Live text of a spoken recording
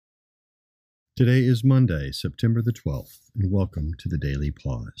Today is Monday, September the 12th, and welcome to the Daily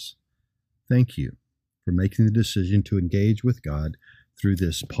Pause. Thank you for making the decision to engage with God through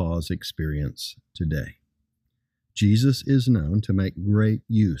this pause experience today. Jesus is known to make great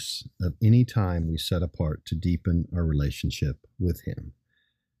use of any time we set apart to deepen our relationship with Him,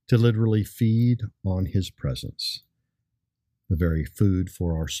 to literally feed on His presence, the very food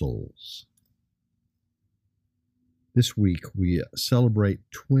for our souls. This week, we celebrate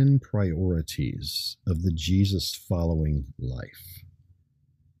twin priorities of the Jesus-following life.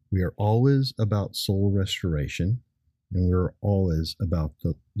 We are always about soul restoration, and we're always about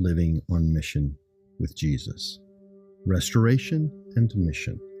the living on mission with Jesus. Restoration and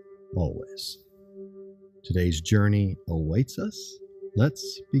mission, always. Today's journey awaits us.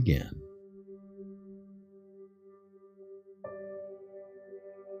 Let's begin.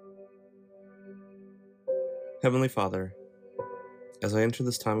 Heavenly Father, as I enter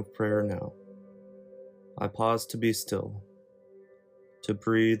this time of prayer now, I pause to be still, to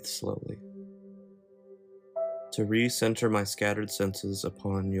breathe slowly, to recenter my scattered senses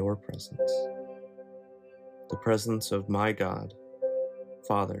upon your presence, the presence of my God,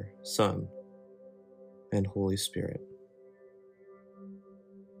 Father, Son, and Holy Spirit.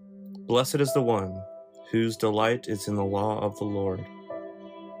 Blessed is the one whose delight is in the law of the Lord,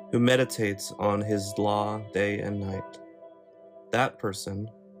 who meditates on his law day and night. That person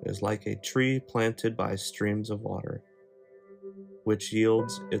is like a tree planted by streams of water, which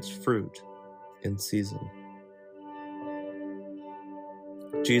yields its fruit in season.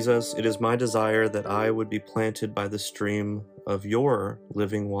 Jesus, it is my desire that I would be planted by the stream of your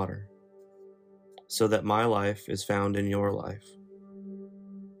living water, so that my life is found in your life,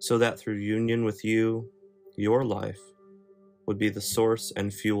 so that through union with you, your life would be the source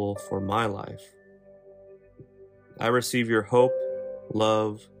and fuel for my life. I receive your hope,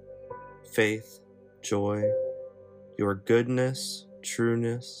 love, faith, joy, your goodness,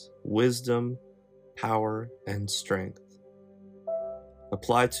 trueness, wisdom, power, and strength.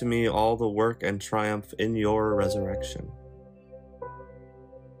 Apply to me all the work and triumph in your resurrection.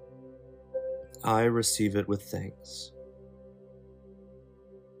 I receive it with thanks.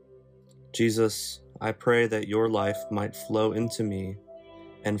 Jesus, I pray that your life might flow into me,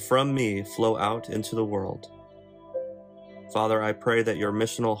 and from me flow out into the world. Father, I pray that your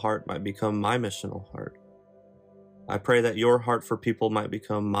missional heart might become my missional heart. I pray that your heart for people might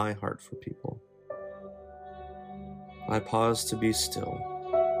become my heart for people. I pause to be still,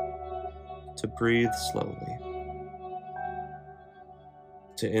 to breathe slowly,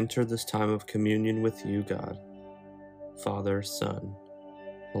 to enter this time of communion with you, God, Father, Son,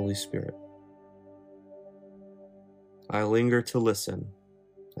 Holy Spirit. I linger to listen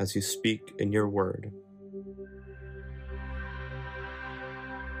as you speak in your word.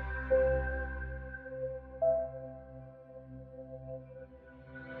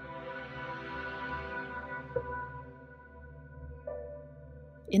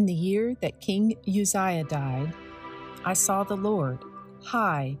 In the year that King Uzziah died, I saw the Lord,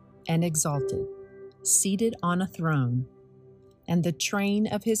 high and exalted, seated on a throne, and the train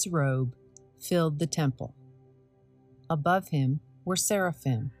of his robe filled the temple. Above him were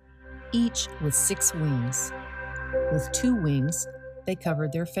seraphim, each with 6 wings. With 2 wings they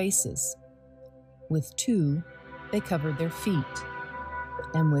covered their faces. With 2 they covered their feet.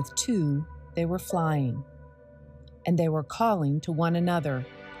 And with 2 they were flying. And they were calling to one another,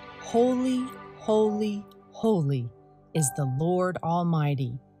 Holy, holy, holy is the Lord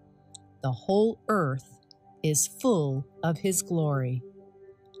Almighty. The whole earth is full of His glory.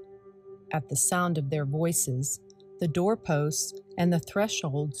 At the sound of their voices, the doorposts and the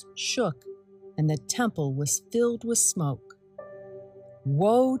thresholds shook, and the temple was filled with smoke.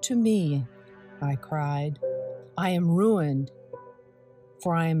 Woe to me, I cried. I am ruined,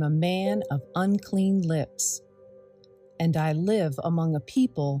 for I am a man of unclean lips, and I live among a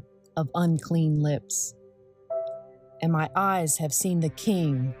people of unclean lips. And my eyes have seen the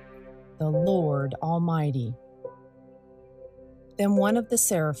King, the Lord Almighty. Then one of the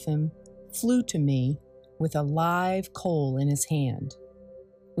seraphim flew to me with a live coal in his hand,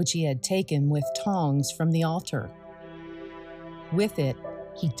 which he had taken with tongs from the altar. With it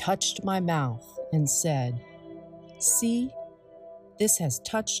he touched my mouth and said, See, this has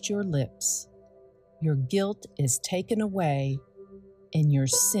touched your lips. Your guilt is taken away, and your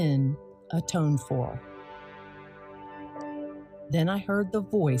sin atoned for. Then I heard the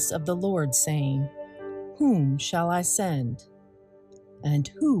voice of the Lord saying, Whom shall I send? And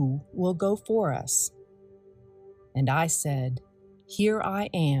who will go for us? And I said, Here I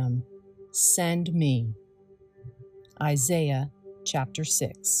am, send me. Isaiah chapter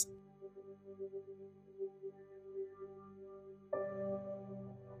 6.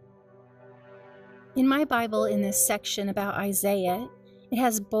 In my Bible, in this section about Isaiah, it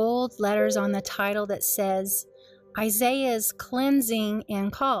has bold letters on the title that says, Isaiah's cleansing and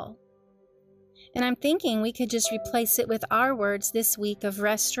call. And I'm thinking we could just replace it with our words this week of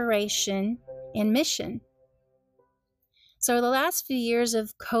restoration and mission. So the last few years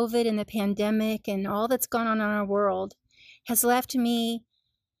of COVID and the pandemic and all that's gone on in our world has left me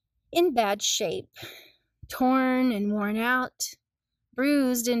in bad shape, torn and worn out,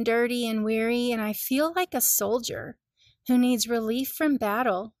 bruised and dirty and weary, and I feel like a soldier who needs relief from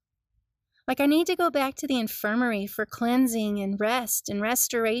battle. Like I need to go back to the infirmary for cleansing and rest and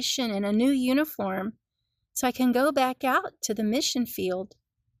restoration and a new uniform so I can go back out to the mission field.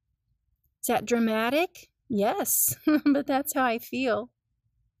 Is that dramatic? Yes, but that's how I feel.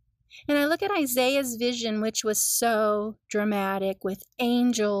 And I look at Isaiah's vision, which was so dramatic, with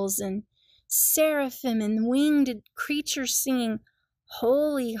angels and seraphim and winged creatures singing,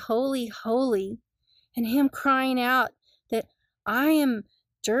 Holy, holy, holy, and him crying out that I am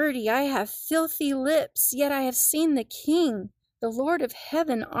dirty, I have filthy lips, yet I have seen the King, the Lord of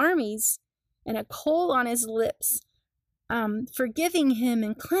heaven armies, and a coal on his lips, forgiving him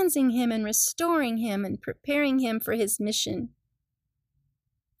and cleansing him and restoring him and preparing him for his mission.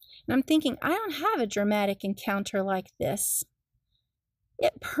 And I'm thinking, I don't have a dramatic encounter like this.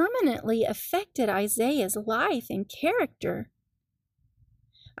 It permanently affected Isaiah's life and character.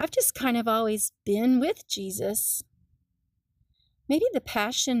 I've just kind of always been with Jesus. Maybe the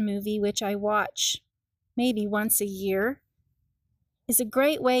Passion movie, which I watch maybe once a year, is a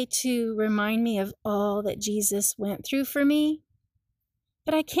great way to remind me of all that Jesus went through for me.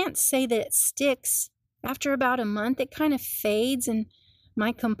 But I can't say that it sticks. After about a month, it kind of fades and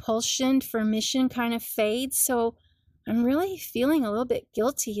my compulsion for mission kind of fades. So I'm really feeling a little bit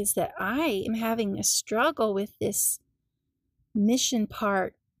guilty is that I am having a struggle with this mission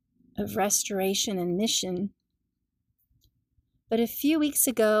part of restoration and mission. But a few weeks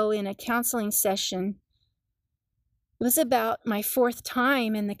ago in a counseling session, it was about my fourth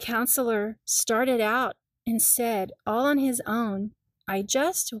time, and the counselor started out and said, all on his own, I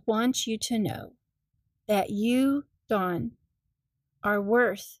just want you to know that you, Dawn, are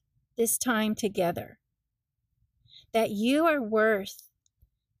worth this time together. That you are worth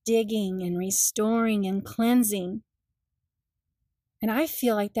digging and restoring and cleansing. And I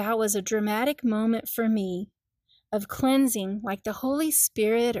feel like that was a dramatic moment for me of cleansing, like the Holy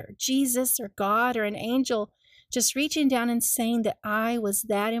Spirit or Jesus or God or an angel just reaching down and saying that I was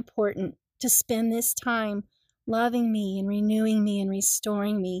that important to spend this time loving me and renewing me and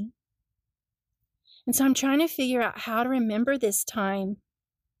restoring me. And so I'm trying to figure out how to remember this time.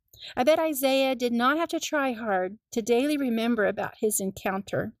 I bet Isaiah did not have to try hard to daily remember about his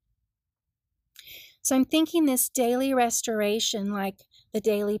encounter. So I'm thinking this daily restoration, like the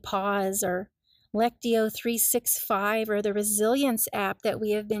daily pause or Lectio 365 or the Resilience app that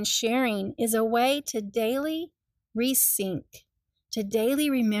we have been sharing, is a way to daily resync, to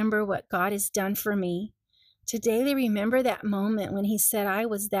daily remember what God has done for me, to daily remember that moment when he said I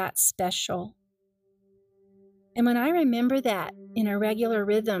was that special. And when I remember that in a regular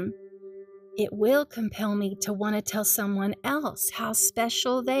rhythm, it will compel me to want to tell someone else how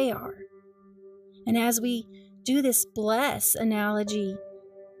special they are. And as we do this bless analogy,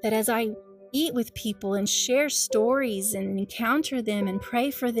 that as I eat with people and share stories and encounter them and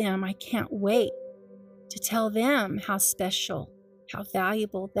pray for them, I can't wait to tell them how special, how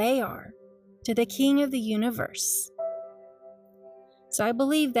valuable they are to the King of the universe. So I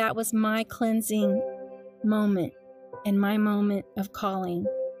believe that was my cleansing moment and my moment of calling.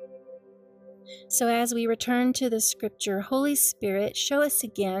 So as we return to the scripture, Holy Spirit, show us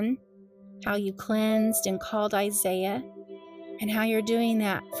again how you cleansed and called Isaiah and how you're doing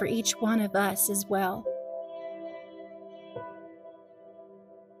that for each one of us as well.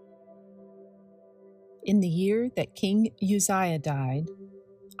 In the year that King Uzziah died,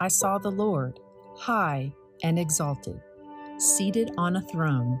 I saw the Lord, high and exalted, seated on a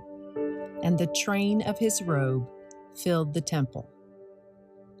throne, and the train of his robe filled the temple.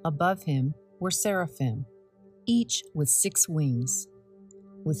 Above him were seraphim, each with 6 wings.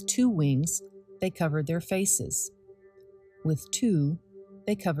 With 2 wings they covered their faces. With 2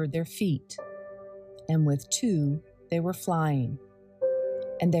 they covered their feet. And with 2 they were flying.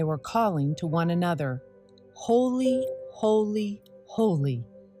 And they were calling to one another, Holy, holy, holy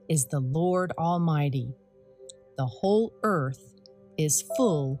is the Lord Almighty. The whole earth is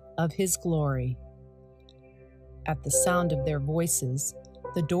full of his glory. At the sound of their voices,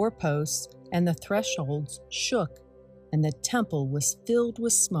 the doorposts and the thresholds shook, and the temple was filled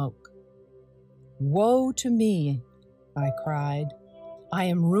with smoke. Woe to me, I cried. I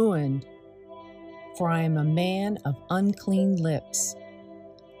am ruined, for I am a man of unclean lips,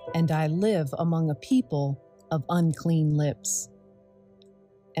 and I live among a people of unclean lips.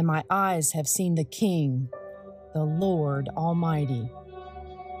 And my eyes have seen the King, the Lord Almighty.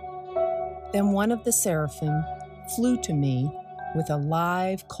 Then one of the seraphim flew to me with a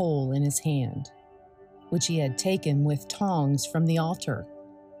live coal in his hand, which he had taken with tongs from the altar.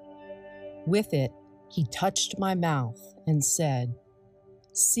 With it he touched my mouth and said,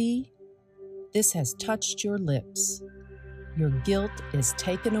 "See, this has touched your lips. Your guilt is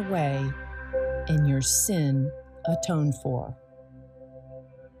taken away and your sin atoned for."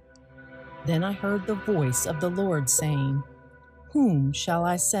 Then I heard the voice of the Lord saying, "Whom shall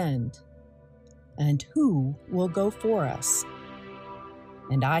I send? And who will go for us?"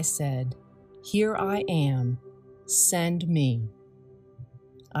 And I said, "Here I am, send me."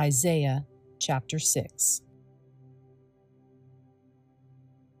 Isaiah chapter 6.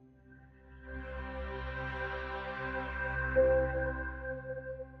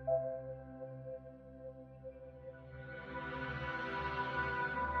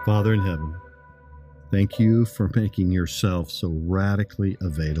 Father in heaven, thank you for making yourself so radically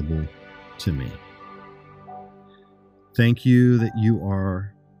available to me. Thank you that you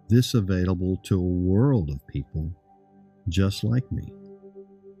are this available to a world of people just like me.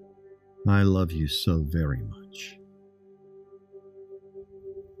 I love you so very much.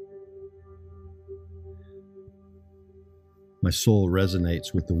 My soul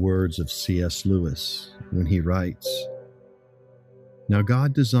resonates with the words of C.S. Lewis when he writes, "Now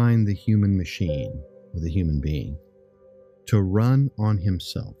God designed the human machine, or the human being, to run on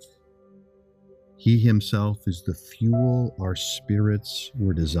himself. He himself is the fuel our spirits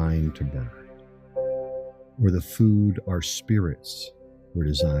were designed to burn, or the food our spirits were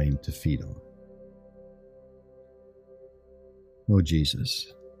designed to feed on." Oh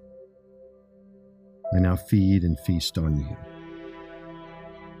Jesus, I now feed and feast on you.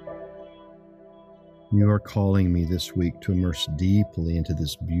 You are calling me this week to immerse deeply into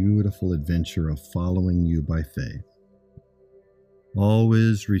this beautiful adventure of following you by faith,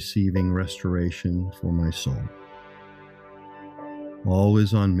 always receiving restoration for my soul,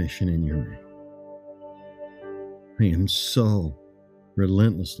 always on mission in your name. I am so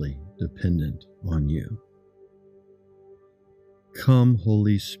relentlessly dependent on you. Come,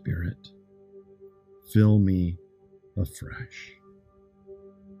 Holy Spirit, fill me afresh.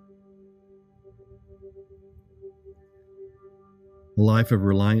 A life of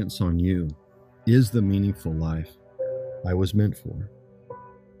reliance on you is the meaningful life I was meant for.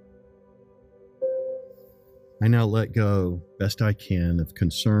 I now let go, best I can, of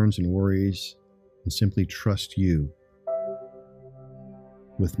concerns and worries and simply trust you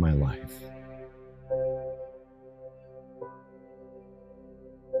with my life.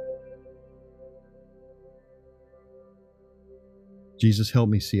 Jesus, help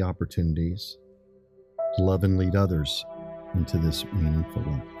me see opportunities to love and lead others into this meaningful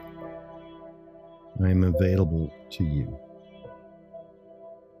life. I am available to you.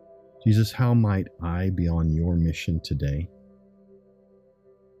 Jesus, how might I be on your mission today?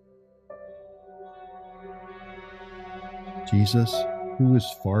 Jesus, who is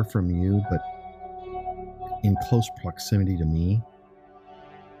far from you but in close proximity to me,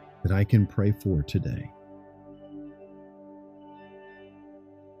 that I can pray for today.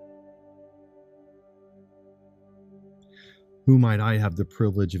 Who might I have the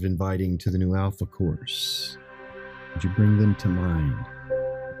privilege of inviting to the new Alpha course? Would you bring them to mind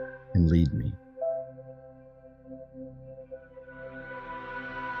and lead me?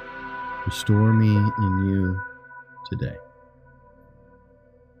 Restore me in you today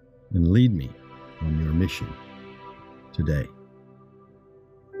and lead me on your mission today.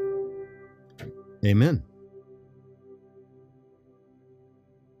 Amen.